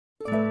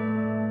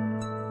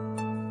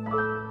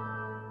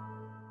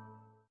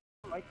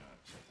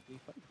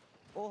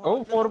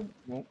Oh, for...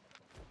 Oh,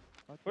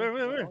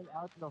 Where? All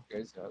out no.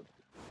 guys,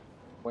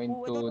 point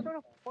Oh, to...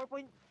 ito.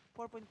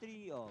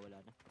 4.3. Oh, wala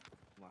na.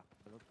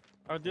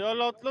 Are they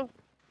all outlaw?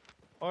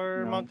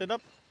 Or No. mounted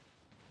up?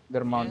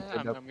 They're Yeah,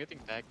 mounted up. I'm getting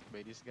tagged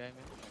by this guy,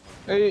 man.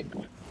 Hey!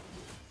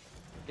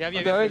 Yeah,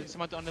 What the heck?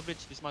 dismount on the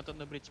bridge. Dismount on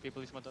the bridge.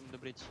 People dismount on the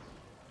bridge.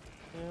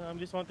 Yeah, I'm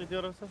dismounted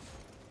here also.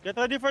 Get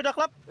ready for the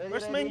clap.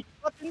 Where's my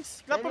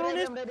clappings?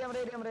 Clapperonis?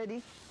 I'm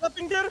ready.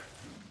 Clapping there.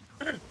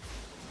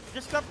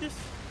 Just clap this.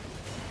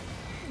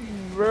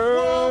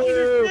 Bro!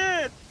 Holy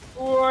shit!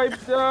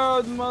 Wiped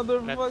out,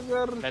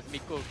 motherfucker! Let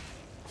me cook.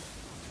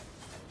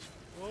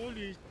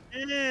 Holy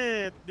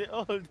shit! They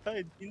all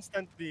died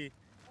instantly.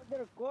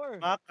 Other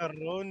core.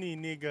 Macaroni,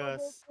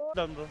 niggas.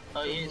 Down, bro.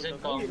 Oh, he isn't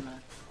calm,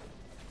 man.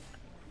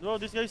 Bro,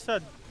 this guy's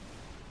sad.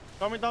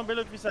 Comment down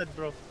below if he's sad,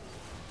 bro.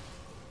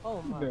 Oh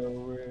my.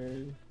 No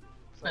way.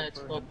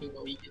 That's fucking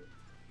weak.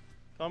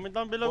 Comment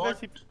down below, What?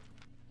 guys. If...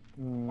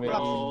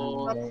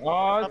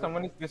 Oh,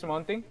 someone is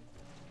dismounting?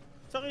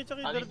 It's okay, it's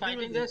okay. Are we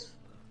fighting this?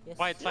 Yes.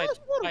 Fight.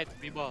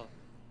 B-ball.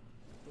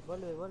 We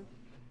ball.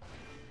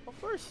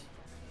 Of course.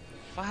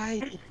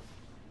 Fight.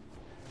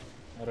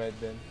 Alright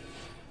then.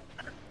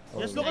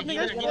 Yes, look at me,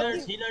 guys.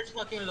 Healer's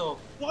fucking low.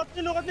 Look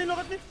at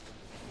me.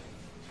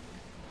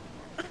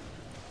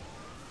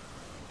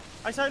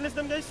 I silenced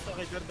them, guys.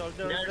 Okay,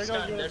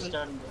 They're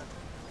stunned.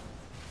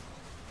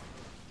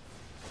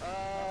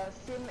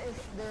 Sim is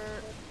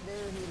their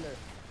healer.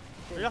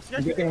 Relax,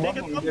 guys. Getting They bomb,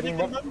 can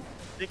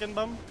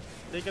bomb.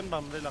 They can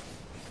bomb. Relax.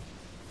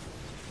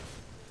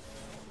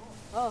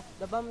 Oh,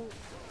 the bomb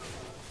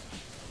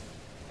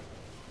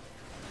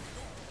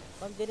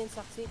didn't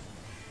succeed.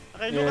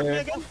 Okay, look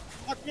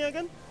at me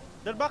again.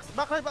 They're back.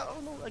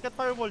 Oh no, I got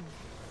firewalled.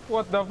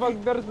 What the fuck?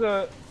 There's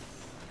a...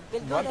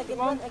 Killed What? one, I killed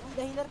one, I killed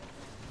the healer.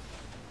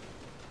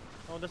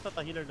 No, that's not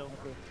a healer though.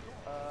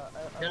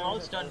 They're all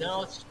stunned.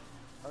 I'll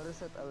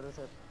reset.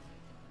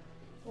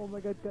 Oh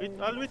my god, Wait,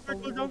 I'll wait for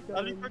cooldowns.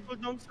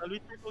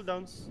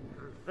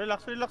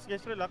 Relax,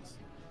 guys, relax.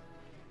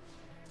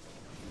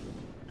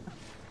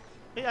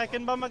 Hey, I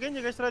can bomb again.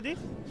 You guys ready?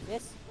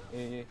 Yes.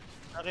 Eh,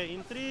 Okay,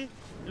 in 3.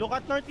 Look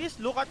at northeast.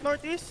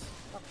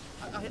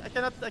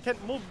 I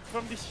can't move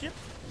from this ship.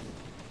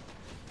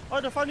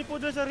 Oh, the funny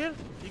poodles are here.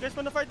 You guys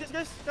wanna fight this,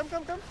 guys? Come.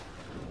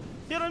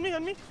 Here on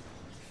me.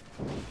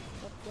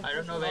 I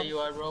don't know where you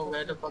are, bro.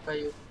 Where the fuck are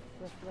you?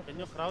 Can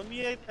you crown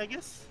me, I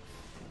guess?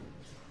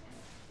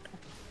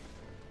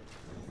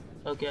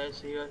 Okay, I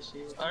see you.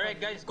 Alright,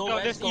 guys, go No,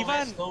 west. there's Go Ivan.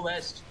 west. Go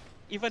west.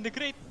 Ivan the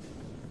Great.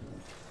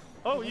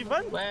 Oh,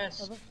 Ivan?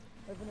 West.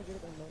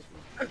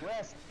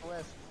 West.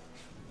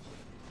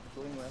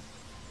 Going west.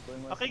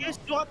 Okay, guys,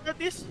 look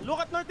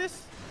at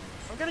northeast.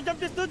 I'm gonna jump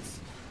these dudes.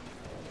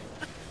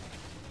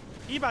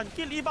 Ivan,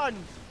 kill Ivan.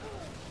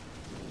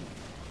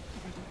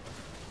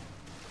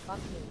 Fuck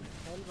me.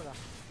 Hell bro.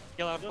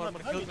 Kill our former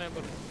guild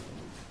member.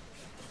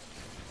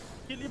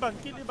 Kill Ivan.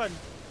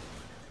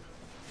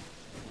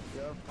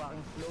 You're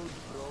fucking slowed,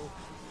 bro.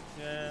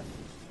 Yeah.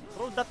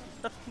 Bro, that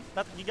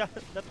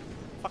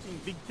fucking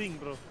big thing,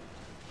 bro.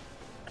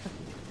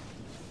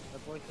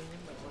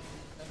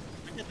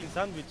 I'm getting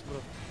sandwich, bro.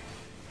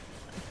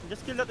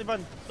 Just kill that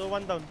Ivan. So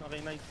 1 down. Okay,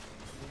 nice.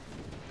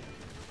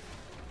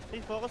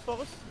 Hey,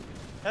 focus.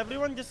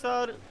 Everyone just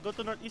go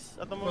to northeast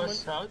at the Go moment.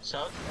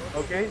 south.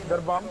 okay,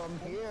 they're bomb. From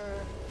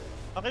here.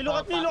 Okay, look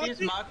at me. Papi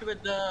is marked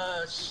with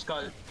the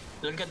skull.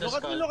 Look at the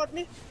skull. Look at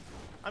me.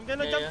 I'm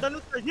gonna jump the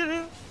loot.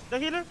 Here. The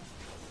healer.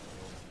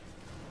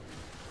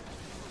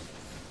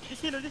 This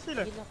healer.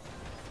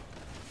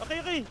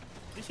 Okay.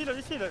 This healer.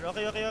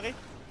 Okay.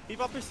 Hey,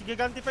 Papis,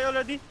 gigantify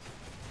already.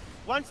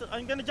 Once,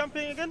 I'm gonna jump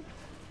in again.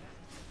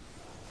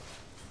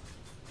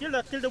 Kill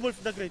the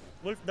wolf the great.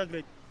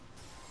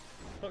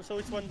 So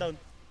it's 1 down.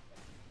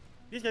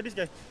 This guy.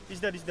 He's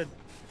dead.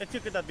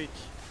 Execute that bitch.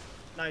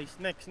 Nice.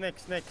 Next.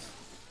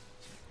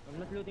 I'm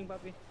not looting,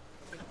 Papi.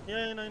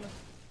 Yeah, no.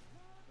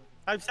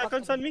 5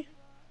 seconds on me.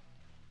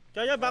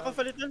 Kaya, back off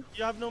a little.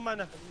 You have no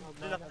mana.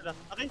 Relax.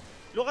 Okay,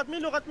 look at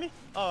me.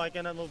 Oh, I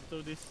cannot move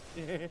through this.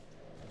 May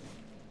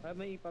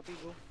Papi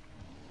go.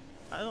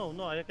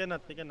 No, I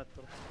cannot. Bro.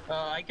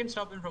 I can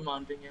stop him from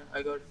mounting. Yeah,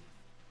 I got it.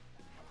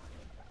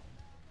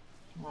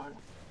 Come on.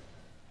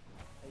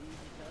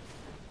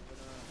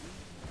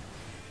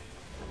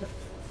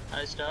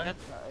 I start. I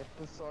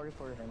feel sorry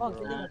for him, Oh,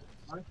 bro.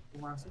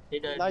 He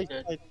died. Nice.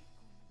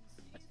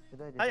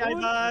 Hi,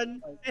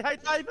 Ivan. Say hi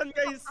to Ivan,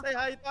 guys. Say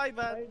hi to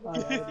Ivan.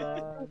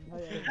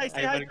 Hi,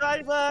 say hi to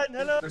Ivan.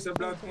 Hello. Nasa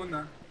blood moon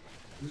ah.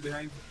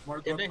 Behind.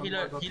 More Get the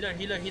healer.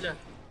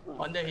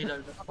 On the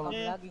healer.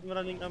 Yeah,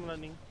 I'm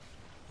running.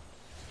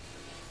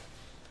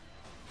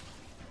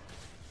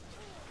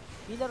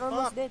 Healer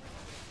almost dead.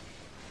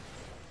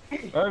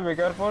 Oh, be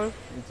careful.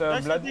 It's a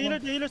Guys, blood the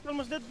healer's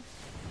almost dead.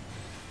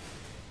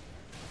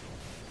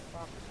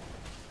 Fuck.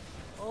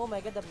 Oh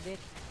my god, I'm dead.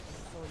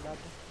 So lag.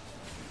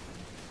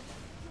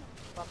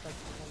 Fuck, I'm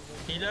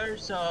dead.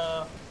 Healers,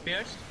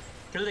 pierced.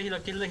 Kill the healer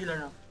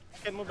now. I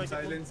can move.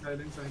 Silence.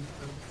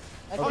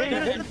 Okay,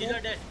 healer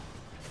dead.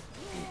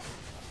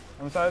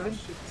 I'm silent.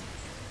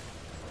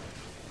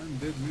 I'm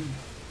dead, man.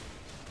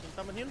 Can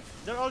someone heal?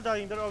 They're all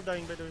dying by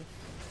the way.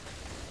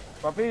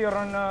 Papi, you're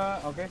on,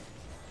 okay.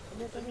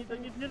 I need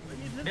help.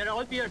 They're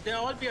all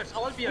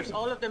pierced.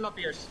 All of them are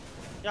pierced.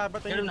 Yeah,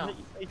 but I Here need now.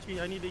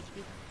 HP. I need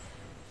HP.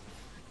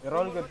 You're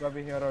all good,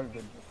 Papi, you're all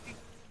good.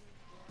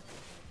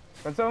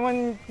 Can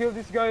someone kill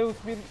this guy who's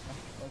been...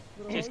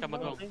 Chase, come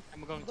along.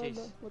 Come along,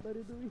 Chase. 4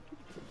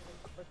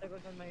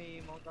 seconds on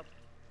my mount up.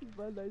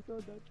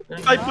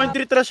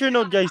 5.3 treasure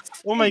node, guys.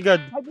 Oh my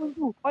god.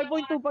 5.2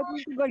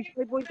 guys.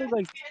 5.2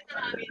 guys.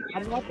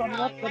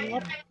 Coming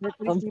up.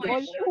 There's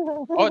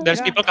people. Oh, there's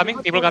people coming.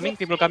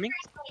 People coming.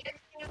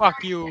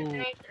 Fuck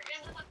you.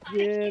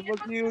 Yeah,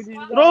 fuck you.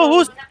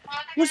 Bro,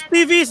 whose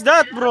PV is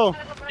that, bro?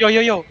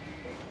 Yo.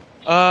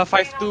 5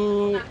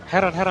 to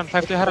Heron.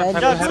 5 to Heron.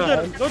 5 to Yeah,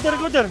 Heron.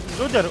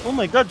 go there. Oh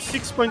my god,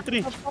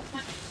 6.3.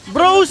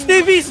 Bro, whose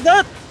PV is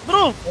that?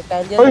 Bro,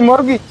 Oy,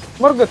 Morgan!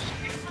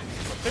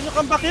 can you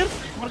come back here?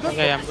 Morgan?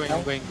 Okay, I'm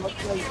going.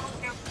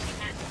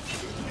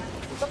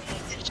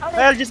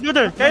 Kyle, just go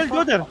there. Kyle,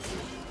 go there.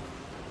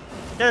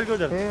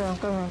 Hey, I'm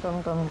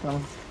coming.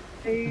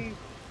 Hey.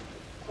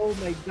 Oh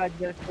my god,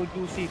 they're so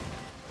juicy.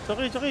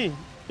 It's okay.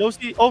 Those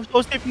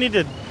tip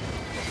needed.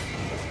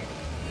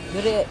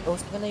 Yuri,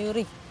 host ka na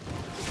Yuri.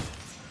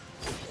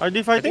 Are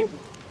they fighting?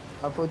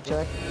 Food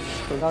check.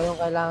 Ikaw yung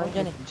kailangan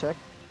dyan eh. Check.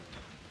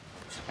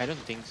 I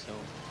don't think so.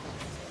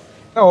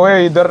 No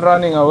way, they're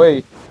running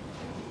away.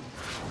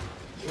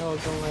 No,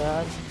 huwag kang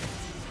ngayon.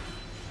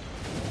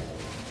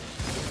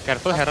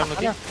 Careful, Heron,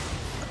 okay?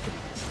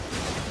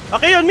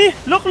 Okay, on me.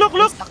 Look.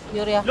 Stuck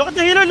Yuri ah. Look at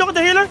the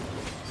healer.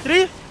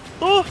 3,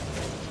 2,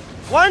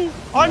 1.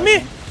 On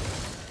me.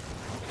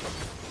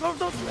 No,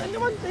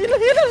 anyone.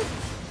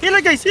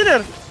 Healer, guys.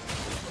 Healer,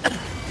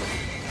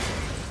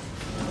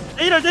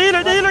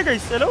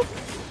 guys. Hello?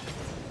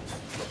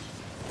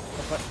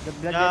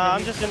 Yeah,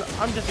 I'm just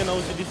gonna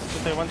use this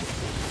if I want.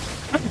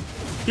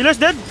 Healer's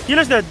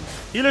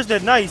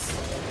dead. Nice.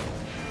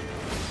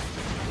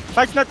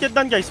 Fight's not yet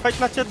done, guys.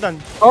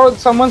 Oh,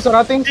 someone's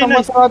rotting.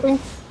 Nice.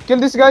 Kill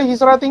this guy, he's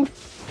rotting.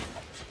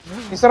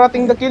 He's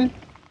rotting the kill.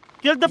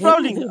 Kill the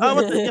prowling.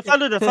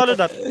 Follow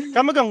that.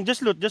 Come on,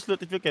 just loot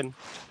if you can.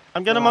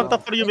 I'm gonna mount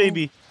up for you,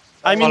 baby.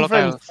 I mean,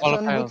 friends. Follow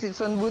Kyle.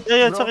 It's on boots,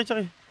 Yeah, bro. it's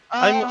okay.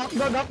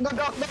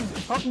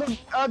 Hot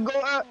dog. Go.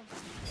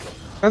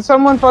 Can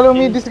someone follow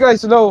me? This guy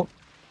is low.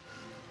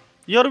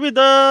 You're with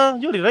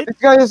Yuri, right? This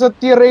guy is a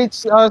tier 8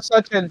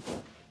 satchel.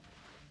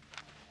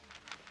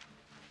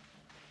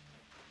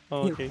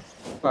 Oh, okay.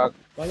 Fuck.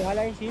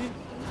 Wala yung shield.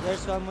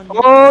 There's someone.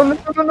 Oh,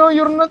 no,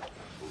 you're not.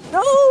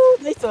 No!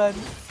 Nice one.